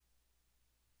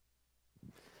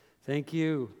Thank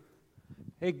you.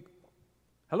 Hey,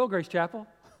 hello, Grace Chapel.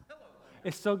 Hello.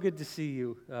 It's so good to see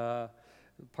you,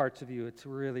 parts of you. It's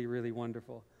really, really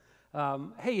wonderful.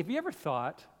 Hey, have you ever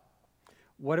thought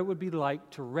what it would be like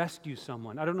to rescue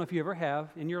someone? I don't know if you ever have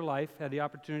in your life had the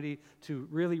opportunity to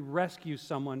really rescue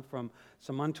someone from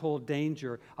some untold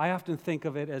danger. I often think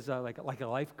of it as like a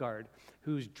lifeguard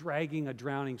who's dragging a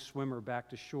drowning swimmer back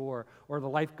to shore, or the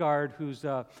lifeguard who's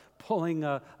pulling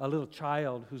a little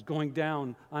child who's going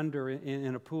down under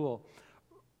in a pool.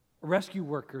 Rescue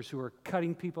workers who are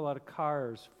cutting people out of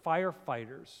cars,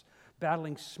 firefighters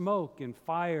battling smoke and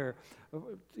fire,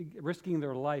 risking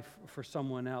their life for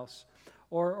someone else,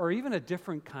 or even a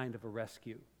different kind of a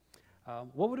rescue.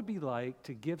 What would it be like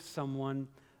to give someone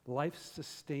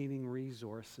life-sustaining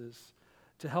resources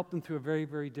to help them through a very,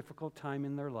 very difficult time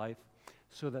in their life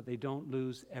so that they don't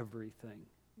lose everything?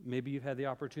 Maybe you've had the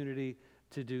opportunity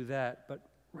to do that, but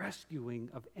rescuing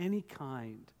of any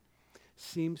kind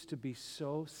seems to be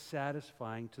so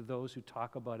satisfying to those who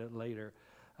talk about it later.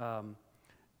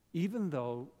 Even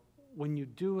though when you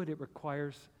do it, it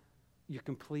requires your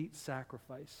complete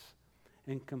sacrifice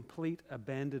and complete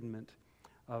abandonment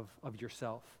of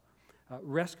yourself.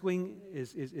 Rescuing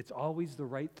it's always the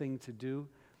right thing to do,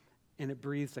 and it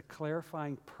breathes a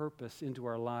clarifying purpose into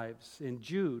our lives. In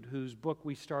Jude, whose book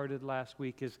we started last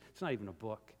week, it's not even a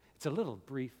book. It's a little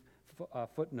brief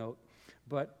footnote,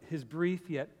 but his brief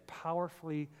yet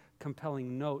powerfully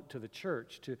compelling note to the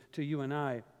church, to you and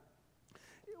I,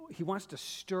 he wants to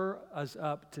stir us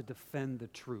up to defend the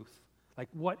truth. Like,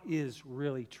 what is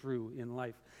really true in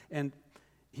life? And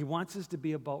he wants us to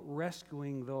be about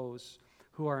rescuing those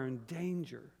who are in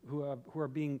danger, who are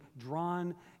being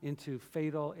drawn into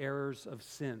fatal errors of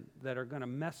sin that are going to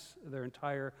mess their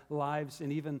entire lives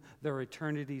and even their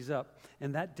eternities up.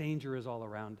 And that danger is all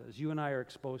around us. You and I are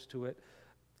exposed to it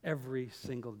every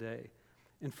single day.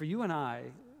 And for you and I,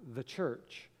 the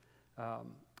church,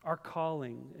 our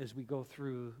calling as we go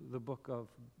through the book of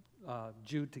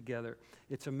Jude together,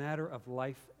 it's a matter of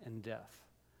life and death.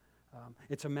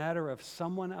 It's a matter of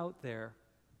someone out there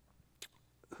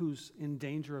who's in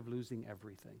danger of losing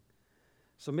everything.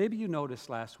 So maybe you noticed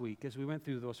last week as we went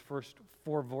through those first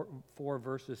four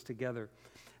verses together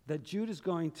that Jude is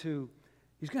going to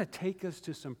take us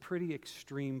to some pretty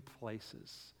extreme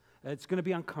places. It's going to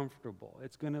be uncomfortable.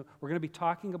 We're going to be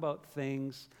talking about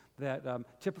things that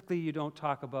typically you don't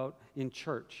talk about in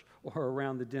church or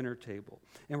around the dinner table.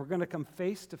 And we're going to come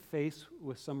face to face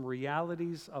with some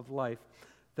realities of life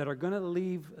that are going to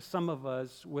leave some of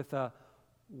us with a,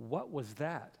 what was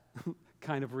that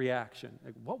kind of reaction?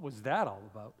 Like, what was that all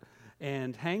about?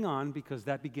 And hang on, because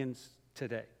that begins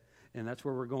today. And that's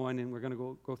where we're going, and we're going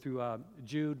to go through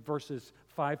Jude verses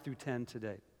 5 through 10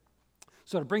 today.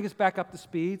 So to bring us back up to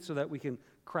speed so that we can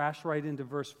crash right into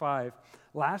verse 5,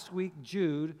 last week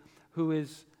Jude, who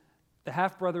is the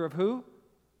half-brother of who?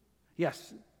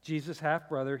 Yes, Jesus'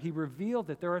 half-brother. He revealed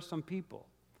that there are some people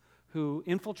who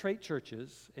infiltrate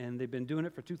churches, and they've been doing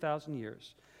it for 2,000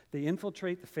 years. They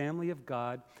infiltrate the family of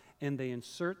God, and they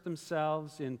insert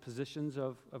themselves in positions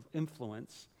of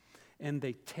influence, and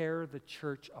they tear the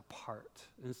church apart.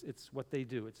 It's what they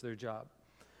do. It's their job.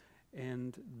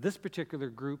 And this particular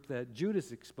group that Jude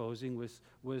is exposing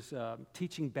was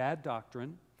teaching bad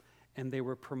doctrine, and they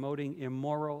were promoting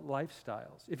immoral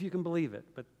lifestyles, if you can believe it,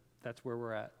 but that's where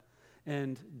we're at.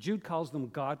 And Jude calls them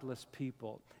godless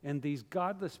people. And these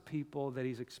godless people that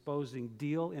he's exposing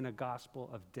deal in a gospel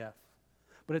of death.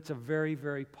 But it's a very,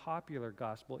 very popular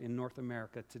gospel in North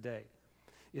America today.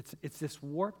 It's this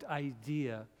warped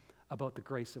idea about the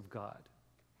grace of God.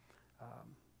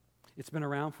 It's been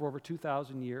around for over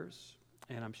 2,000 years,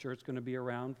 and I'm sure it's going to be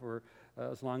around for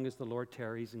as long as the Lord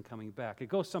tarries in coming back. It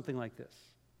goes something like this.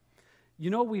 You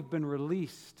know, we've been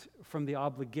released from the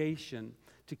obligation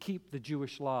to keep the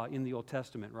Jewish law in the Old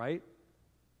Testament, right?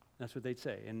 That's what they'd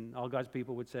say. And all God's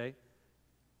people would say,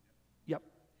 yep,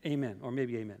 amen, or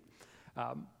maybe amen.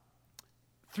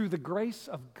 Through the grace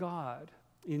of God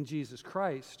in Jesus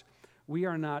Christ, we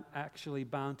are not actually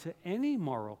bound to any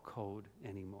moral code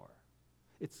anymore.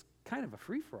 It's kind of a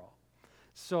free-for-all.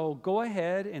 So go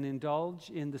ahead and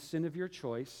indulge in the sin of your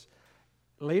choice.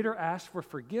 Later ask for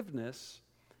forgiveness,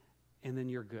 and then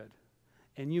you're good.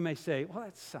 And you may say, well,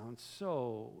 that's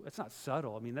not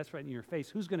subtle. I mean, that's right in your face.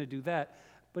 Who's going to do that?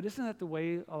 But isn't that the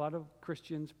way a lot of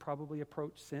Christians probably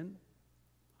approach sin?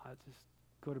 I just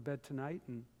go to bed tonight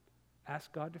and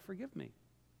ask God to forgive me.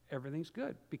 Everything's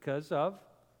good because of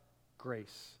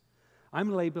grace.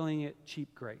 I'm labeling it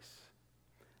cheap grace.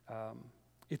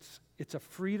 It's a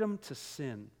freedom to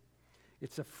sin.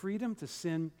 It's a freedom to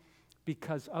sin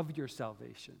because of your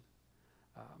salvation.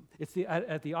 It's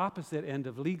at the opposite end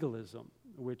of legalism,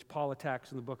 which Paul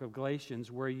attacks in the book of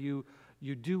Galatians, where you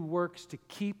do works to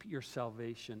keep your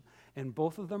salvation. And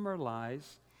both of them are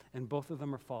lies, and both of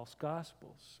them are false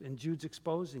gospels. And Jude's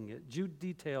exposing it. Jude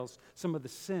details some of the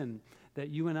sin that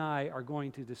you and I are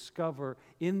going to discover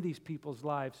in these people's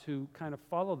lives who kind of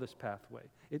follow this pathway.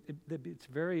 It's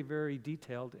very, very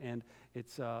detailed, and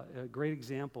it's a great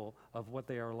example of what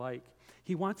they are like.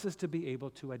 He wants us to be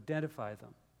able to identify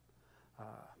them.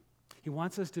 He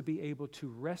wants us to be able to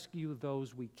rescue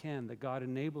those we can, that God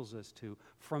enables us to,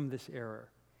 from this error.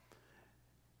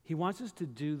 He wants us to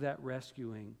do that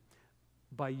rescuing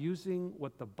by using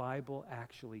what the Bible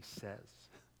actually says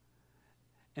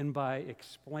and by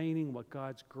explaining what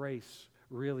God's grace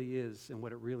really is and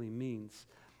what it really means.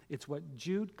 It's what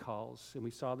Jude calls, and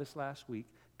we saw this last week,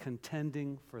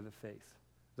 contending for the faith.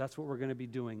 That's what we're going to be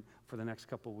doing for the next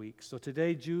couple weeks. So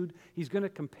today, Jude, he's going to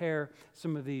compare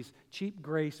some of these cheap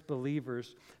grace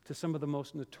believers to some of the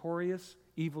most notorious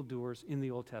evildoers in the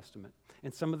Old Testament.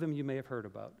 And some of them you may have heard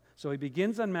about. So he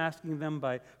begins unmasking them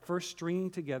by first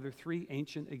stringing together three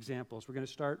ancient examples. We're going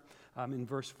to start in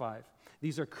verse 5.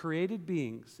 These are created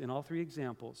beings, in all three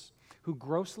examples, who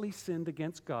grossly sinned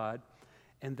against God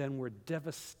and then were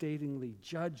devastatingly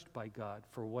judged by God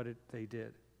for what they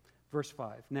did. Verse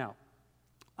 5. Now,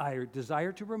 I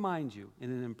desire to remind you, and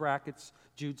in brackets,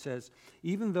 Jude says,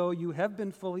 even though you have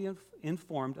been fully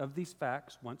informed of these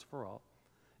facts once for all.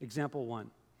 Example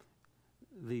 1,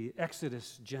 the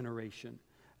Exodus generation,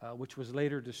 which was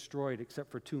later destroyed except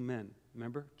for two men.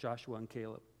 Remember? Joshua and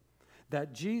Caleb.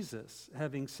 That Jesus,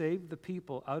 having saved the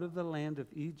people out of the land of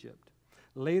Egypt,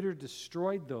 later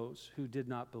destroyed those who did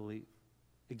not believe.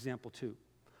 Example 2,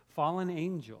 fallen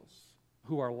angels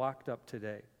who are locked up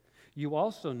today. You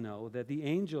also know that the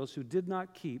angels who did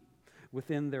not keep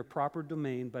within their proper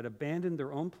domain but abandoned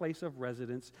their own place of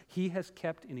residence, he has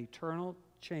kept in eternal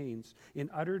chains, in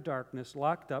utter darkness,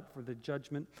 locked up for the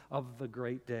judgment of the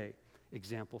great day.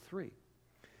 Example 3.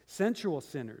 Sensual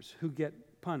sinners who get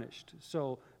punished.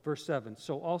 So, verse 7,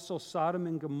 so also Sodom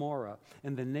and Gomorrah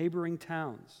and the neighboring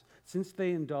towns, since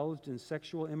they indulged in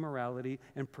sexual immorality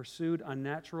and pursued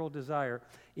unnatural desire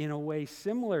in a way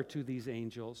similar to these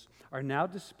angels, are now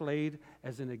displayed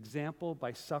as an example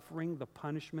by suffering the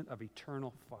punishment of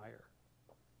eternal fire.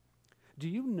 Do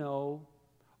you know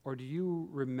or do you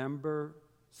remember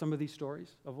some of these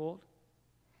stories of old?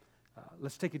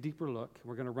 Let's take a deeper look.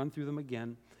 We're going to run through them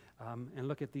again and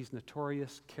look at these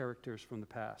notorious characters from the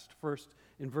past. First,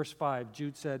 in verse 5,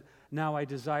 Jude said, now I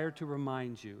desire to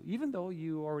remind you, even though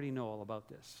you already know all about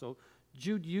this. So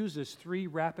Jude uses three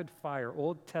rapid-fire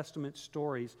Old Testament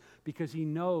stories because he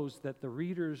knows that the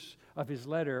readers of his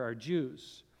letter are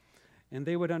Jews, and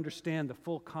they would understand the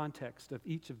full context of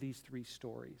each of these three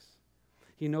stories.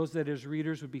 He knows that his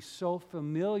readers would be so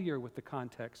familiar with the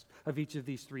context of each of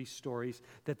these three stories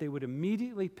that they would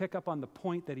immediately pick up on the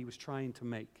point that he was trying to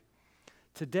make.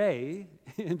 Today,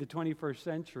 in the 21st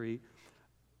century,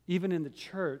 even in the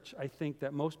church, I think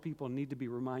that most people need to be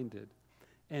reminded.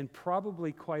 And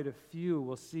probably quite a few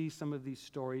will see some of these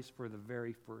stories for the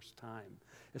very first time,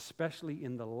 especially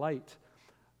in the light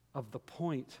of the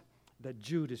point that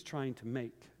Jude is trying to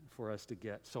make for us to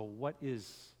get. So what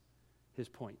is his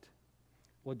point?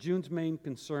 Well, Jude's main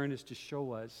concern is to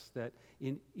show us that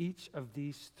in each of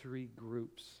these three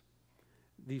groups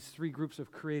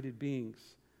of created beings,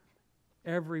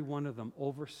 every one of them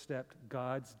overstepped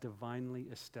God's divinely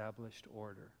established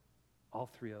order. All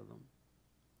three of them.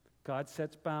 God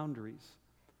sets boundaries.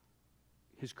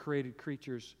 His created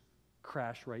creatures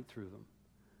crash right through them.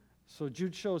 So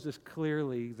Jude shows us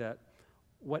clearly that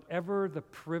whatever the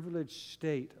privileged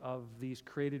state of these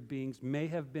created beings may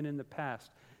have been in the past,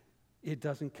 it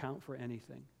doesn't count for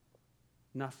anything.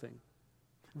 Nothing.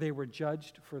 They were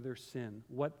judged for their sin,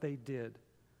 what they did.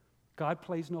 God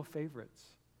plays no favorites.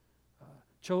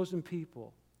 Chosen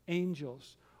people,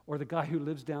 angels, or the guy who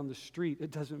lives down the street,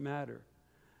 it doesn't matter.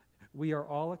 We are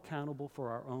all accountable for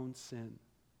our own sin,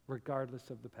 regardless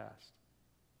of the past.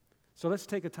 So let's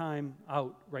take a time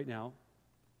out right now.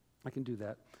 I can do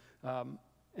that.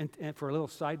 And for a little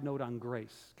side note on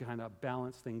grace, to kind of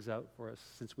balance things out for us,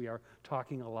 since we are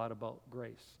talking a lot about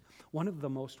grace. One of the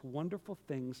most wonderful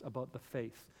things about the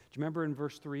faith, do you remember in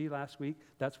verse 3 last week?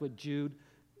 That's what Jude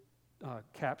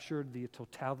captured the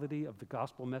totality of the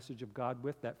gospel message of God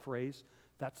with, that phrase,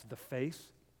 that's the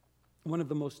faith. One of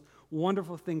the most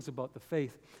wonderful things about the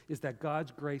faith is that God's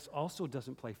grace also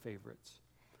doesn't play favorites.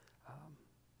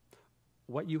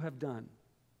 What you have done,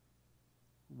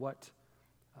 what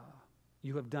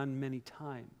you have done many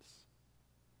times,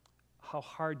 how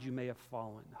hard you may have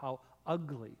fallen, how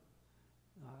ugly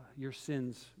your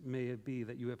sins may be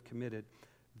that you have committed,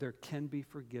 there can be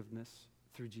forgiveness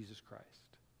through Jesus Christ.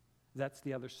 That's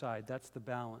the other side. That's the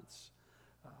balance.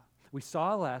 We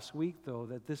saw last week, though,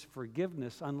 that this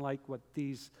forgiveness, unlike what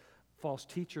these false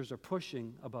teachers are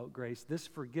pushing about grace, this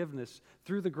forgiveness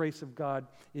through the grace of God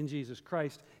in Jesus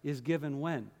Christ is given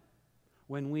when?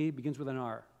 When we, begins with an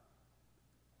R.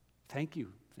 Thank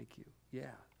you. Yeah.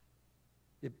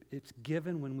 It's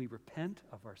given when we repent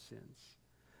of our sins,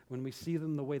 when we see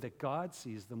them the way that God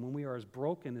sees them, when we are as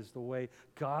broken as the way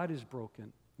God is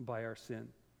broken by our sin.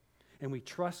 And we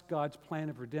trust God's plan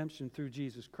of redemption through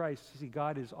Jesus Christ. See,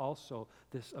 God is also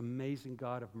this amazing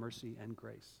God of mercy and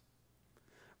grace.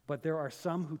 But there are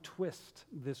some who twist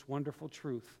this wonderful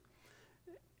truth,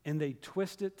 and they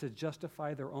twist it to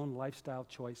justify their own lifestyle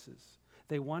choices.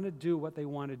 They want to do what they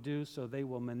want to do, so they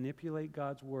will manipulate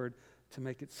God's word to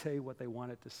make it say what they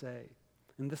want it to say.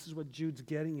 And this is what Jude's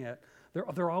getting at.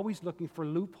 They're always looking for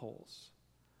loopholes.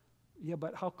 Yeah,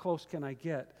 but how close can I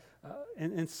get?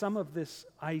 And some of this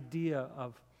idea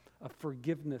of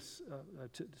forgiveness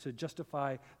to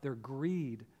justify their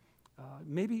greed,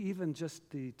 maybe even just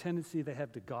the tendency they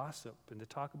have to gossip and to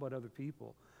talk about other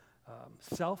people,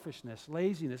 selfishness,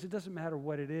 laziness, it doesn't matter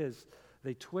what it is,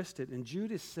 they twist it. And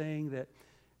Jude is saying that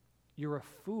you're a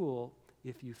fool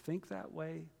if you think that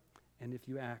way and if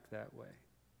you act that way.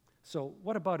 So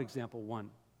what about example 1?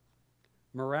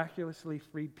 Miraculously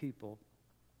freed people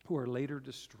who are later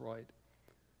destroyed.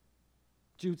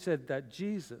 Jude said that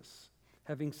Jesus,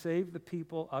 having saved the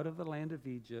people out of the land of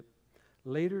Egypt,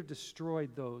 later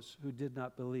destroyed those who did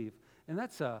not believe. And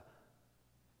that's a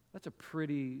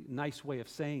pretty nice way of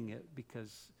saying it,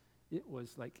 because it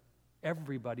was like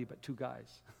everybody but 2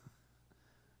 guys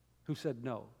who said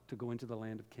no to go into the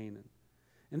land of Canaan.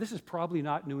 And this is probably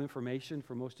not new information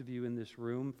for most of you in this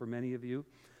room, for many of you.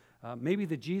 Maybe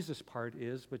the Jesus part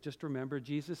is, but just remember,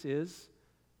 Jesus is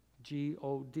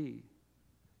G-O-D.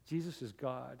 Jesus is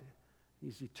God.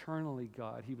 He's eternally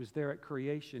God. He was there at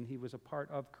creation. He was a part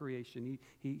of creation.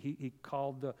 He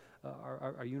called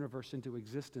our universe into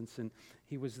existence, and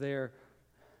he was there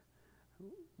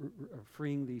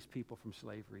freeing these people from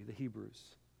slavery, the Hebrews.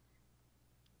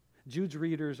 Jude's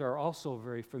readers are also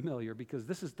very familiar because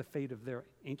this is the fate of their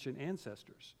ancient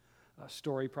ancestors, a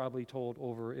story probably told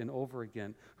over and over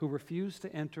again, who refused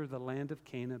to enter the land of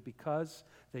Canaan because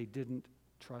they didn't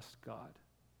trust God.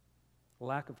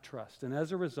 Lack of trust. And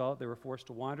as a result, they were forced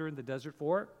to wander in the desert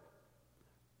for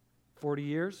 40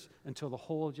 years until the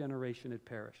whole generation had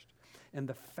perished. And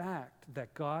the fact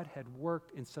that God had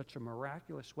worked in such a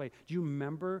miraculous way. Do you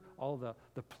remember all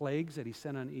the plagues that he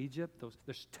sent on Egypt?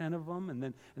 There's 10 of them.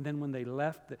 And then when they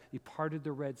left, he parted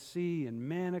the Red Sea, and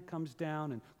manna comes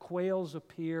down, and quails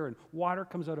appear, and water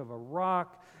comes out of a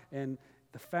rock. And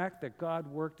the fact that God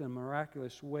worked in a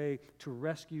miraculous way to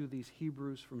rescue these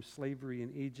Hebrews from slavery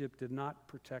in Egypt did not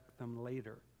protect them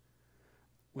later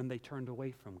when they turned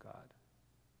away from God.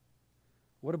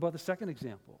 What about the second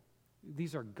example?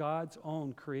 These are God's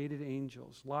own created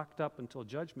angels, locked up until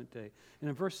Judgment Day. And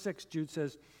in verse 6, Jude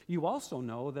says, "You also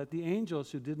know that the angels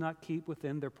who did not keep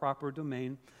within their proper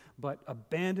domain, but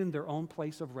abandoned their own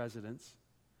place of residence,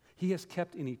 he has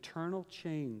kept in eternal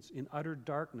chains, in utter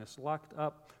darkness, locked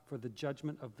up for the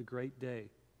judgment of the great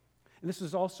day." And this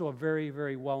is also a very,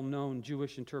 very well-known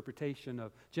Jewish interpretation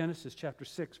of Genesis chapter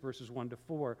 6, verses 1 to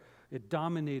 4. It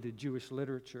dominated Jewish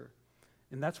literature.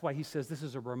 And that's why he says this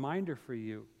is a reminder for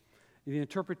you. The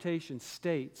interpretation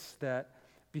states that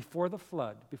before the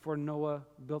flood, before Noah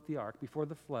built the ark, before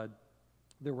the flood,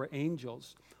 there were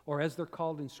angels, or as they're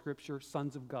called in Scripture,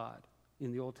 sons of God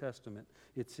in the Old Testament.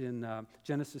 It's in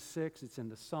Genesis 6, it's in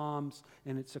the Psalms,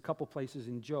 and it's a couple places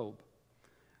in Job.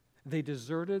 They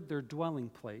deserted their dwelling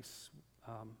place,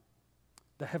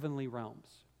 the heavenly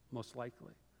realms, most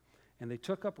likely. And they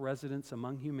took up residence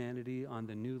among humanity on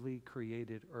the newly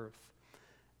created earth.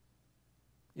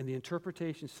 And the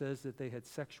interpretation says that they had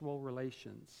sexual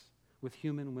relations with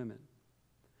human women,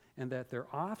 and that their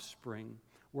offspring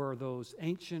were those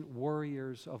ancient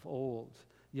warriors of old,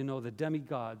 you know, the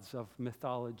demigods of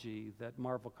mythology that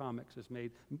Marvel Comics has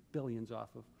made billions off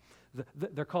of.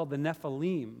 They're called the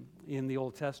Nephilim in the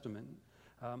Old Testament.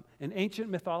 And ancient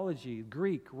mythology,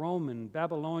 Greek, Roman,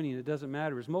 Babylonian, it doesn't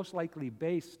matter, is most likely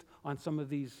based on some of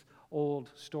these old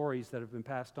stories that have been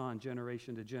passed on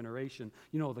generation to generation.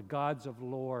 You know, the gods of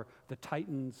lore, the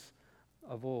titans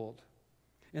of old.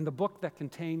 And the book that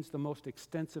contains the most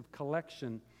extensive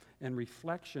collection and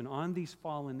reflection on these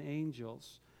fallen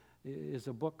angels is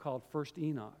a book called First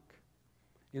Enoch.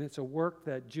 And it's a work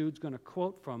that Jude's going to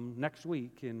quote from next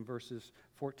week in verses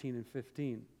 14 and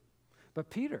 15. But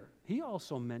Peter, he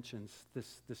also mentions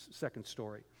this second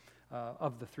story.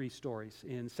 of the three stories.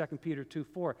 In 2 Peter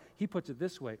 2:4, he puts it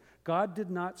this way: God did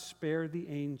not spare the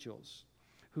angels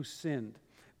who sinned,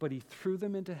 but he threw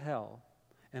them into hell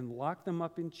and locked them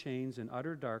up in chains in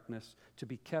utter darkness to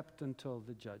be kept until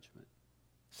the judgment.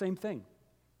 Same thing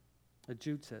that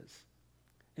Jude says.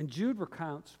 And Jude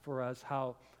recounts for us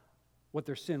how what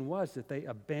their sin was, that they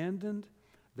abandoned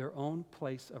their own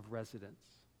place of residence.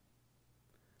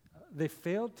 They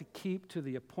failed to keep to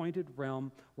the appointed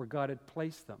realm where God had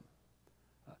placed them.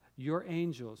 Your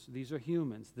angels, these are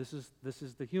humans. This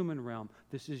is the human realm.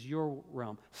 This is your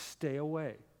realm. Stay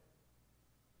away.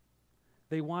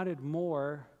 They wanted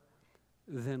more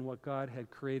than what God had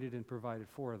created and provided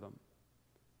for them.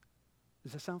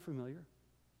 Does that sound familiar?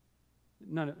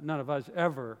 None of us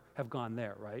ever have gone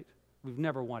there, right? We've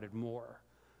never wanted more.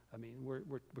 I mean,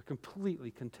 we're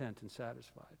completely content and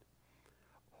satisfied.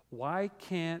 Why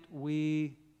can't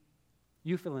we,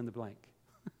 you fill in the blank.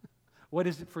 What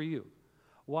is it for you?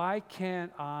 Why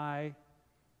can't I,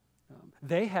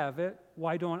 they have it,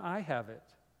 why don't I have it?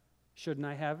 Shouldn't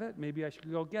I have it? Maybe I should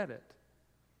go get it.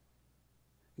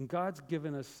 And God's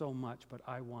given us so much, but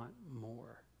I want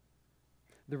more.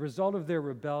 The result of their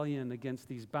rebellion against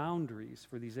these boundaries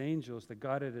for these angels that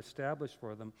God had established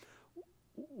for them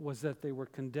was that they were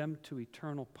condemned to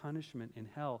eternal punishment in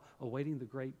hell, awaiting the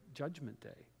great judgment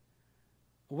day.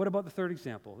 What about the third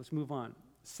example? Let's move on.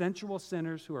 Sensual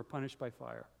sinners who are punished by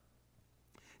fire.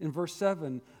 In verse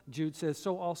 7, Jude says,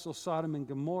 so also Sodom and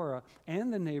Gomorrah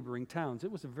and the neighboring towns.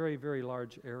 It was a very, very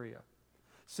large area.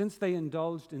 Since they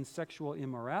indulged in sexual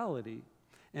immorality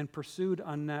and pursued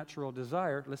unnatural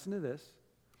desire, listen to this,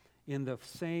 in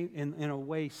a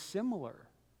way similar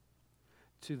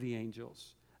to the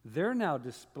angels, they're now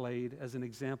displayed as an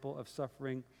example of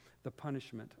suffering the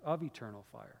punishment of eternal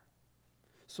fire.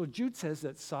 So Jude says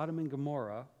that Sodom and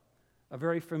Gomorrah, a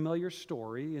very familiar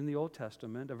story in the Old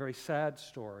Testament, a very sad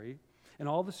story, and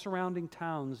all the surrounding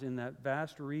towns in that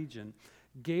vast region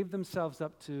gave themselves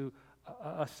up to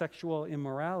a sexual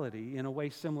immorality in a way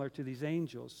similar to these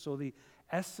angels. So the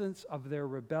essence of their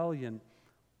rebellion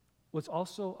was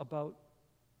also about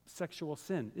sexual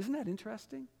sin. Isn't that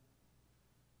interesting?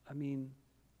 I mean,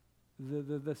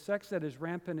 the sex that is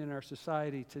rampant in our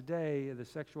society today, the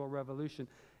sexual revolution,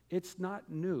 it's not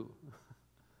new.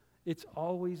 It's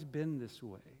always been this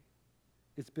way.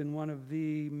 It's been one of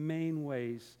the main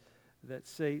ways that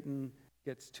Satan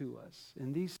gets to us.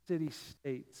 And these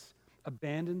city-states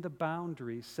abandon the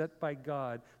boundaries set by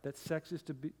God that sex is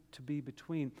to be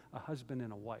between a husband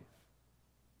and a wife.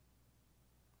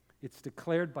 It's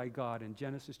declared by God in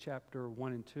Genesis chapter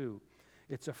 1 and 2.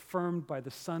 It's affirmed by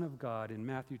the Son of God in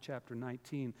Matthew chapter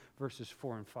 19, verses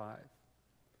 4 and 5.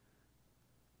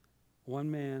 One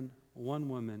man, one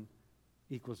woman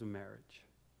equals a marriage.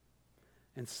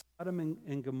 And Sodom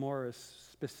and Gomorrah's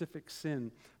specific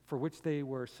sin for which they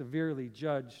were severely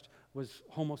judged was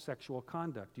homosexual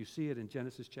conduct. You see it in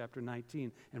Genesis chapter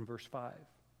 19 and verse 5.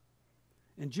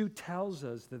 And Jude tells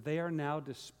us that they are now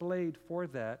displayed for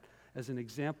that as an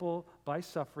example by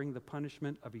suffering the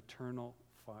punishment of eternal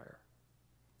fire.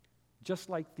 Just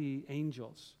like the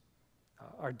angels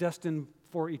are destined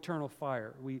for eternal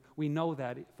fire. We know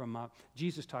that from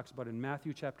Jesus talks about it in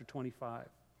Matthew chapter 25.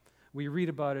 We read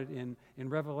about it in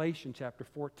Revelation chapter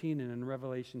 14 and in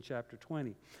Revelation chapter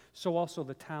 20. So also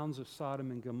the towns of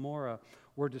Sodom and Gomorrah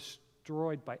were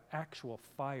destroyed by actual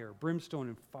fire. Brimstone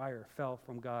and fire fell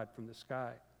from God from the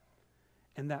sky.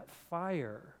 And that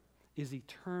fire is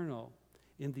eternal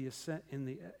in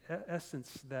the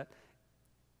essence that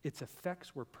its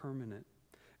effects were permanent.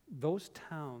 Those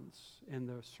towns and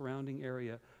the surrounding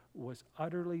area was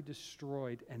utterly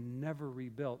destroyed and never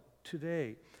rebuilt.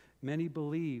 Today, many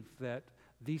believe that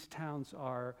these towns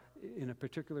are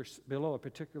below a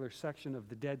particular section of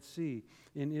the Dead Sea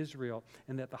in Israel,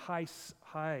 and that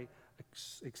the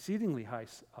exceedingly high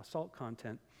salt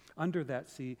content under that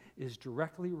sea is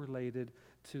directly related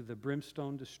to the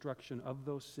brimstone destruction of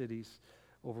those cities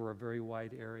over a very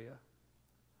wide area.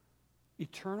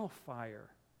 Eternal fire,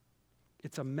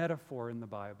 it's a metaphor in the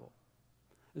Bible.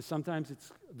 And sometimes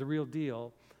it's the real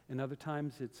deal, and other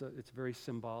times it's very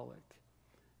symbolic.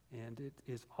 And it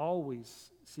is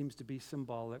always seems to be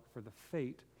symbolic for the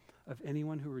fate of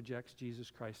anyone who rejects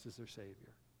Jesus Christ as their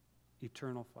Savior.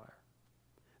 Eternal fire.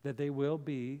 That they will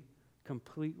be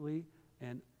completely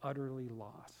and utterly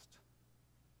lost.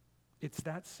 It's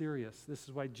that serious. This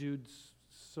is why Jude's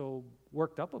so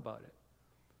worked up about it.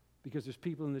 Because there's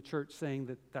people in the church saying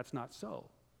that that's not so.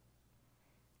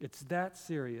 It's that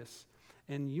serious.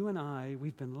 And you and I,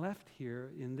 we've been left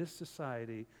here in this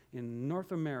society, in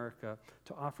North America,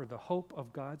 to offer the hope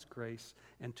of God's grace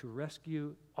and to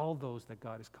rescue all those that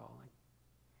God is calling.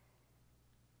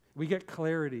 We get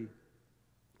clarity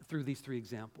through these three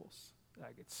examples.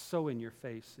 Like, it's so in your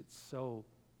face. It's so,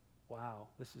 wow,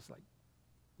 this is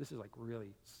like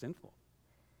really sinful.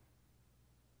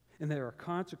 And there are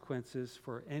consequences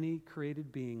for any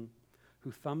created being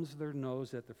who thumbs their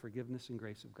nose at the forgiveness and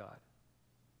grace of God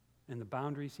and the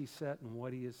boundaries he set and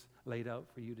what he has laid out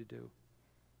for you to do.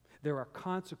 There are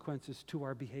consequences to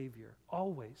our behavior,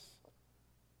 always.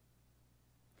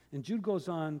 And Jude goes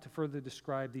on to further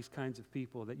describe these kinds of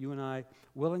people that you and I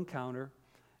will encounter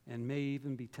and may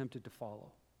even be tempted to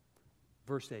follow.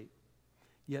 Verse 8,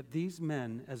 yet these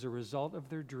men, as a result of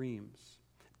their dreams,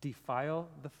 defile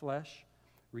the flesh,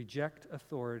 reject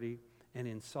authority, and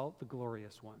insult the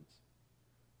glorious ones.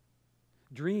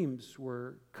 Dreams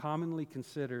were commonly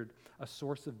considered a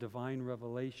source of divine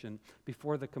revelation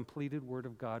before the completed Word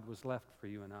of God was left for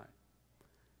you and I.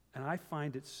 And I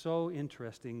find it so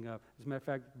interesting. As a matter of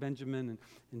fact, Benjamin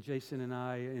and Jason and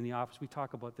I in the office, we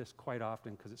talk about this quite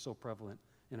often because it's so prevalent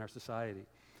in our society.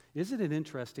 Isn't it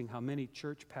interesting how many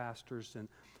church pastors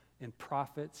and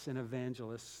prophets and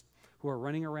evangelists who are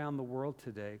running around the world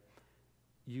today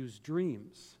use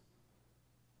dreams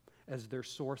as their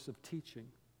source of teaching,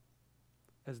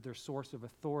 as their source of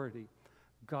authority?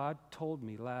 God told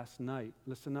me last night,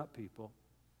 listen up, people.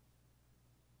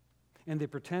 And they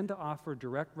pretend to offer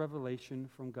direct revelation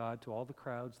from God to all the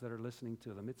crowds that are listening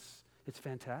to them. It's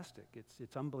fantastic.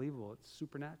 It's unbelievable. It's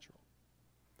supernatural.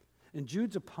 And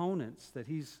Jude's opponents that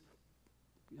he's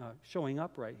showing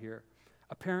up right here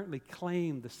apparently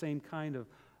claim the same kind of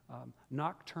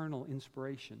nocturnal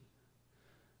inspiration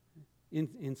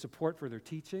in support for their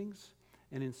teachings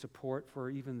and in support for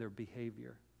even their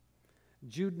behavior.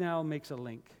 Jude now makes a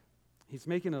link. He's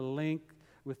making a link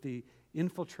with the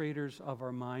infiltrators of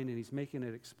our mind, and he's making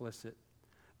it explicit.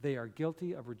 They are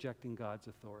guilty of rejecting God's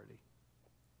authority.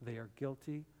 They are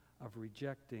guilty of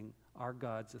rejecting our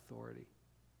God's authority.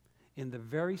 In the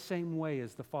very same way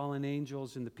as the fallen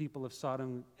angels and the people of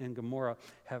Sodom and Gomorrah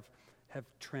have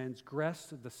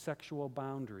transgressed the sexual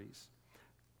boundaries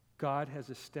God has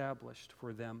established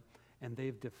for them, and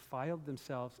they've defiled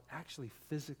themselves actually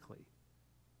physically.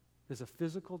 There's a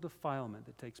physical defilement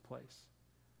that takes place.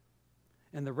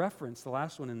 And the reference, the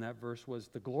last one in that verse, was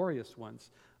the glorious ones.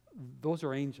 Those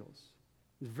are angels.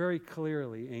 Very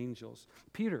clearly angels.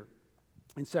 Peter,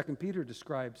 in 2 Peter,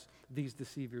 describes these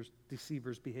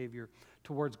deceivers' behavior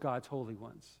towards God's holy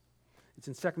ones. It's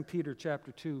in 2 Peter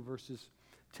chapter 2, verses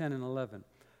 10 and 11.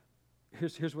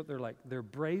 Here's what they're like. They're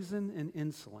brazen and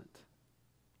insolent,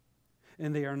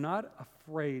 and they are not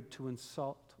afraid to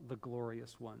insult the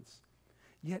glorious ones.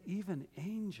 Yet even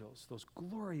angels, those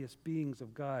glorious beings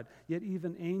of God, yet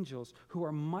even angels who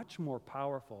are much more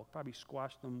powerful, probably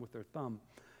squash them with their thumb,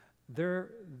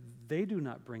 they do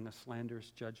not bring a slanderous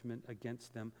judgment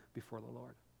against them before the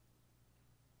Lord.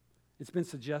 It's been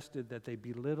suggested that they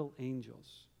belittle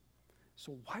angels.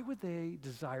 So why would they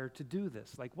desire to do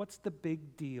this? Like, what's the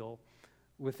big deal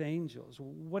with angels?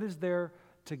 What is there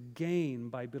to gain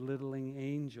by belittling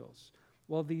angels?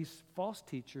 Well, these false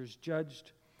teachers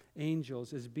judged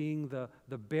angels as being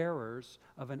the bearers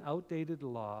of an outdated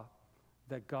law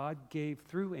that God gave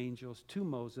through angels to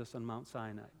Moses on Mount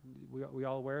Sinai. We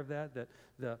all aware of that? That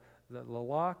the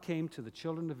law came to the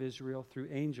children of Israel through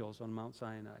angels on Mount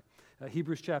Sinai.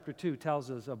 Hebrews chapter 2 tells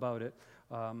us about it,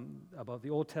 about the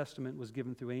Old Testament was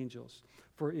given through angels.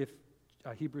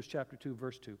 Hebrews chapter 2,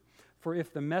 verse 2. For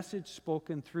if the message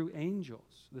spoken through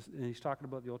angels, and he's talking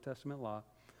about the Old Testament law,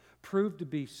 proved to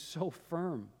be so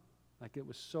firm, like it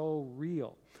was so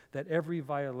real, that every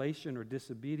violation or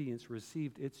disobedience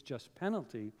received its just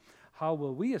penalty, how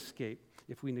will we escape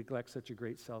if we neglect such a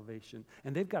great salvation?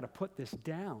 And they've got to put this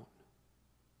down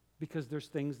because there's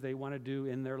things they want to do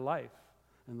in their life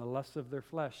and the lusts of their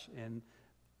flesh, and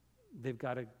they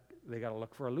got to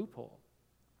look for a loophole.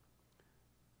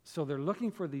 So they're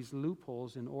looking for these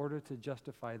loopholes in order to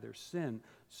justify their sin.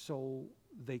 So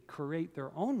they create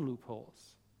their own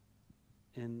loopholes.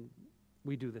 And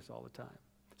we do this all the time.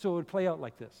 So it would play out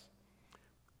like this.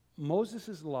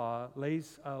 Moses' law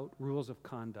lays out rules of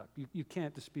conduct. You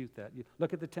can't dispute that. You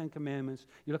look at the Ten Commandments,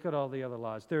 you look at all the other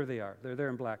laws, there they are. They're there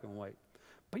in black and white.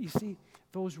 But you see,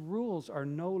 those rules are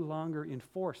no longer in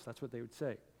force. That's what they would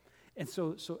say. And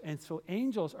so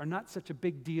angels are not such a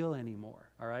big deal anymore,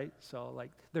 all right? So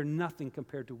like they're nothing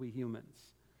compared to we humans.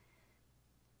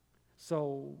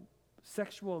 So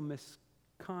sexual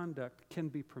misconduct can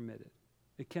be permitted.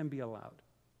 It can be allowed.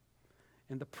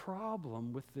 And the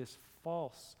problem with this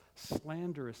false,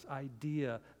 slanderous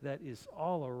idea that is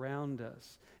all around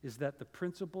us is that the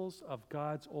principles of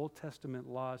God's Old Testament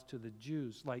laws to the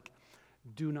Jews, like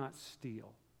do not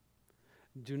steal,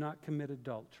 do not commit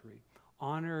adultery,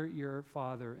 honor your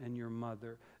father and your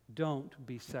mother, don't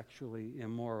be sexually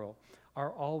immoral,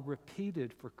 are all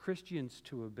repeated for Christians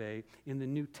to obey in the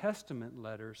New Testament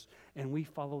letters, and we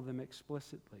follow them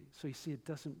explicitly. So you see, it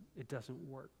doesn't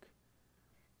work.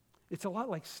 It's a lot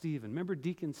like Stephen. Remember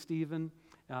Deacon Stephen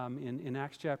in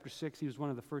Acts chapter 6? He was one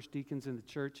of the first deacons in the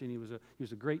church, and he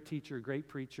was a great teacher, a great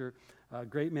preacher, a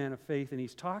great man of faith, and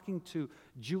he's talking to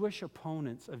Jewish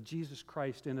opponents of Jesus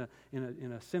Christ in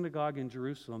a synagogue in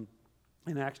Jerusalem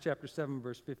in Acts chapter 7,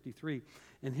 verse 53.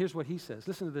 And here's what he says.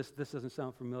 Listen to this. This doesn't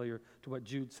sound familiar to what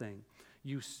Jude's saying.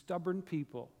 You stubborn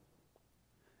people,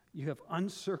 you have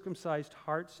uncircumcised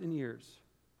hearts and ears.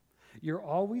 You're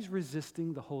always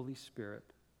resisting the Holy Spirit,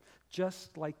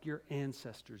 just like your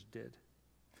ancestors did.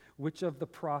 Which of the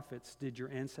prophets did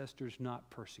your ancestors not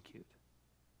persecute?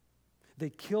 They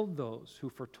killed those who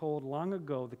foretold long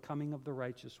ago the coming of the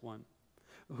righteous one,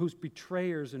 whose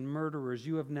betrayers and murderers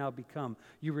you have now become.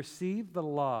 You received the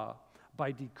law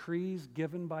by decrees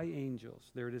given by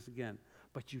angels. There it is again.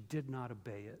 But you did not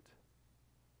obey it.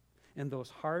 And those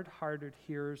hard-hearted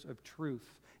hearers of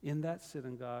truth in that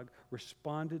synagogue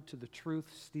responded to the truth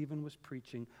Stephen was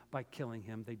preaching by killing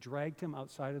him. They dragged him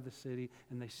outside of the city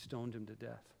and they stoned him to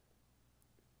death,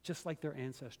 just like their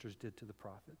ancestors did to the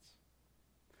prophets.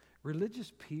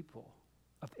 Religious people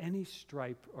of any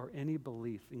stripe or any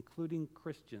belief, including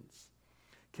Christians,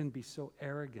 can be so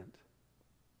arrogant,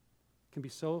 can be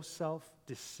so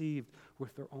self-deceived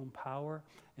with their own power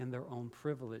and their own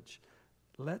privilege.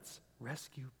 Let's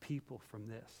rescue people from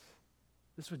this.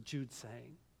 This is what Jude's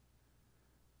saying.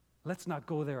 Let's not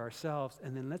go there ourselves,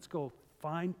 and then let's go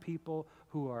find people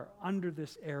who are under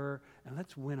this error, and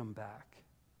let's win them back.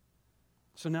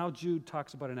 So now Jude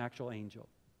talks about an actual angel.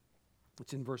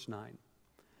 It's in verse 9.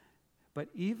 But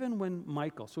even when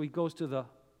Michael, so he goes to the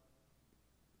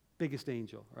biggest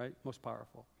angel, right? Most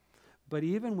powerful. But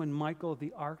even when Michael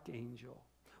the archangel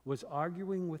was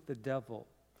arguing with the devil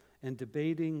and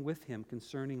debating with him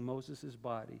concerning Moses'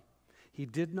 body, he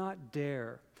did not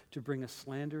dare to bring a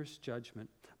slanderous judgment,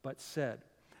 but said,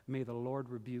 "May the Lord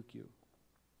rebuke you."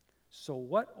 So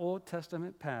what Old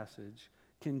Testament passage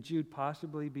can Jude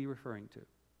possibly be referring to?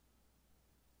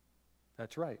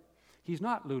 That's right. He's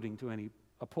not alluding to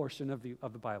a portion of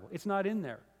the Bible. It's not in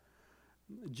there.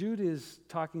 Jude is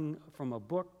talking from a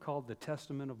book called the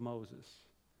Testament of Moses,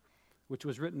 which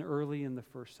was written early in the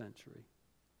first century.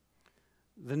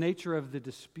 The nature of the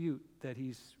dispute that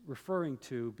he's referring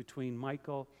to between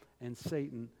Michael and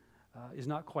Satan is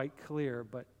not quite clear,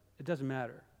 but it doesn't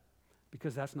matter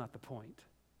because that's not the point.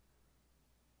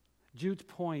 Jude's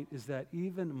point is that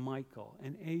even Michael,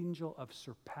 an angel of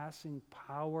surpassing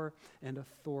power and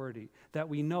authority that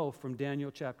we know from Daniel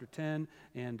chapter 10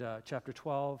 and chapter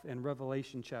 12 and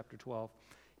Revelation chapter 12,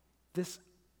 this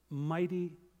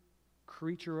mighty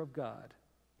creature of God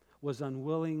was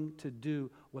unwilling to do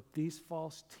what these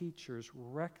false teachers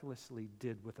recklessly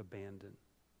did with abandon,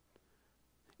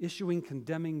 issuing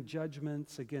condemning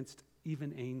judgments against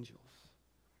even angels,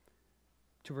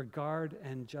 to regard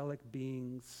angelic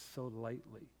beings so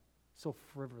lightly, so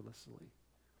frivolously.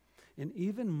 And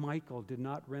even Michael did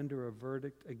not render a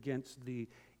verdict against the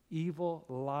evil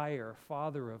liar,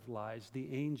 father of lies,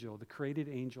 the angel, the created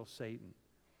angel Satan.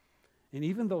 And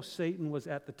even though Satan was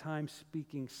at the time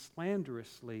speaking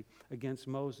slanderously against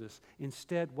Moses,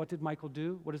 instead, what did Michael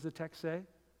do? What does the text say?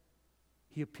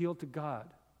 He appealed to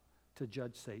God to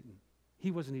judge Satan.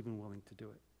 He wasn't even willing to do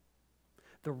it.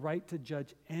 The right to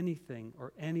judge anything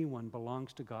or anyone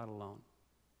belongs to God alone.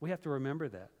 We have to remember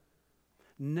that.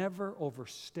 Never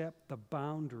overstep the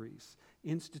boundaries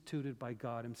instituted by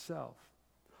God himself,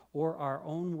 or our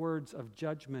own words of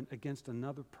judgment against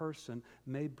another person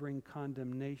may bring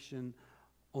condemnation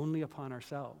only upon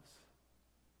ourselves.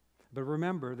 But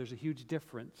remember, there's a huge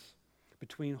difference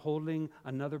between holding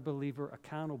another believer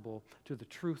accountable to the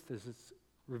truth as it's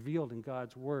revealed in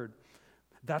God's word.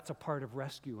 That's a part of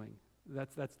rescuing.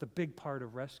 That's the big part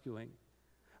of rescuing.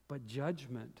 But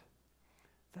judgment,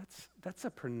 that's a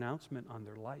pronouncement on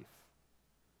their life.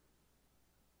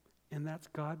 And that's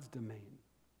God's domain.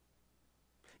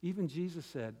 Even Jesus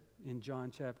said in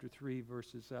John chapter 3,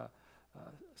 verses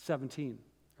 17,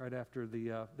 right after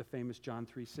the famous John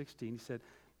 3:16, he said,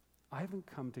 "I haven't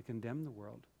come to condemn the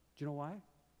world." Do you know why?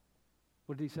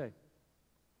 What did he say?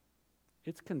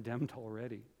 It's condemned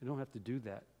already. You don't have to do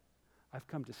that. I've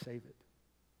come to save it.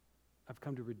 I've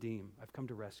come to redeem. I've come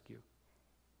to rescue.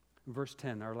 Verse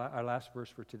 10, our last verse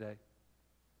for today.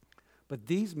 But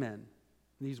these men,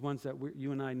 these ones that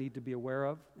you and I need to be aware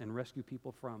of and rescue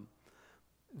people from,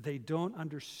 they don't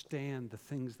understand the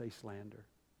things they slander.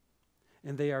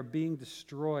 And they are being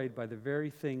destroyed by the very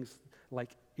things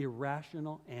like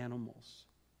irrational animals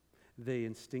they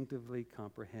instinctively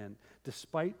comprehend.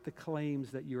 Despite the claims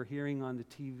that you're hearing on the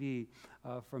TV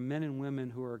from men and women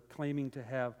who are claiming to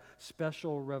have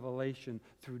special revelation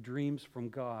through dreams from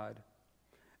God,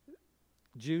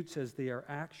 Jude says they are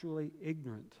actually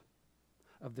ignorant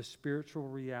of the spiritual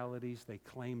realities they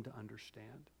claim to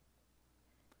understand.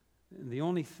 And the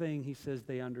only thing, he says,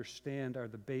 they understand are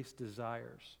the base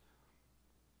desires,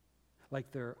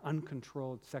 like their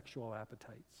uncontrolled sexual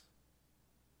appetites.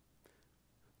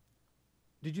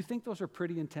 Did you think those are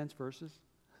pretty intense verses?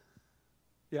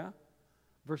 Yeah?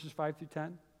 Verses 5 through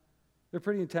 10? They're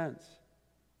pretty intense.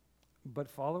 But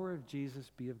follower of Jesus,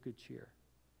 be of good cheer.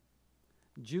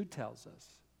 Jude tells us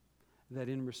that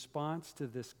in response to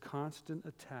this constant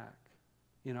attack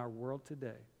in our world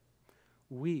today,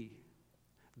 we,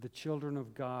 the children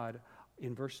of God,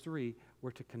 in verse 3,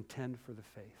 were to contend for the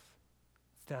faith.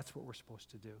 That's what we're supposed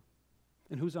to do.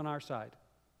 And who's on our side?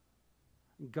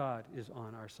 God is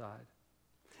on our side.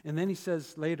 And then he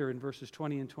says later in verses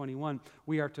 20 and 21,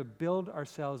 we are to build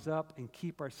ourselves up and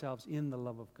keep ourselves in the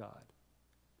love of God.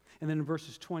 And then in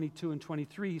verses 22 and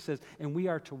 23, he says, and we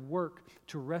are to work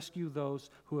to rescue those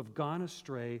who have gone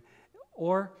astray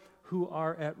or who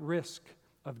are at risk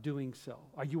of doing so.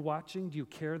 Are you watching? Do you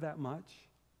care that much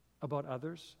about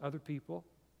others, other people?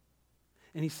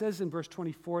 And he says in verse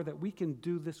 24 that we can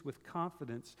do this with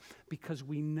confidence because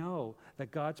we know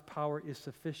that God's power is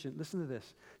sufficient, listen to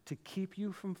this, to keep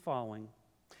you from falling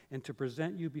and to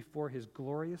present you before his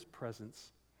glorious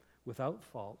presence without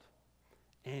fault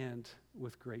and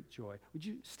with great joy. Would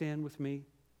you stand with me?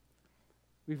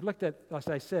 We've looked at, as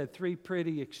I said, 3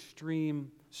 pretty extreme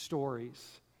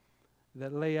stories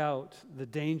that lay out the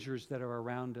dangers that are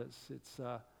around us. It's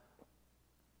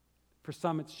for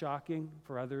some, it's shocking.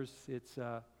 For others, it's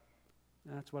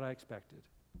that's what I expected.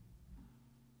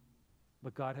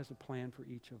 But God has a plan for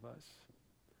each of us.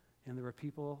 And there are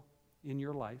people in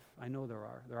your life, I know there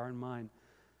are in mine,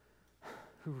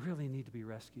 who really need to be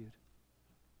rescued.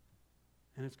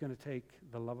 And it's going to take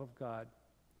the love of God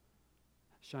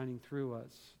shining through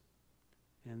us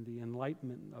and the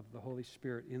enlightenment of the Holy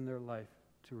Spirit in their life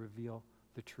to reveal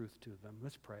the truth to them.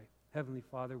 Let's pray. Heavenly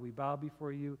Father, we bow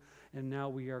before you, and now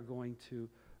we are going to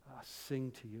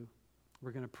sing to you.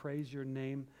 We're going to praise your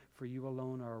name, for you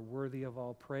alone are worthy of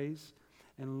all praise.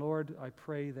 And Lord, I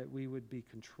pray that we would be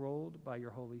controlled by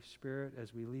your Holy Spirit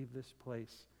as we leave this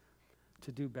place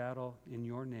to do battle in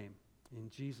your name. In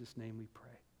Jesus' name we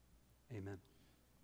pray. Amen.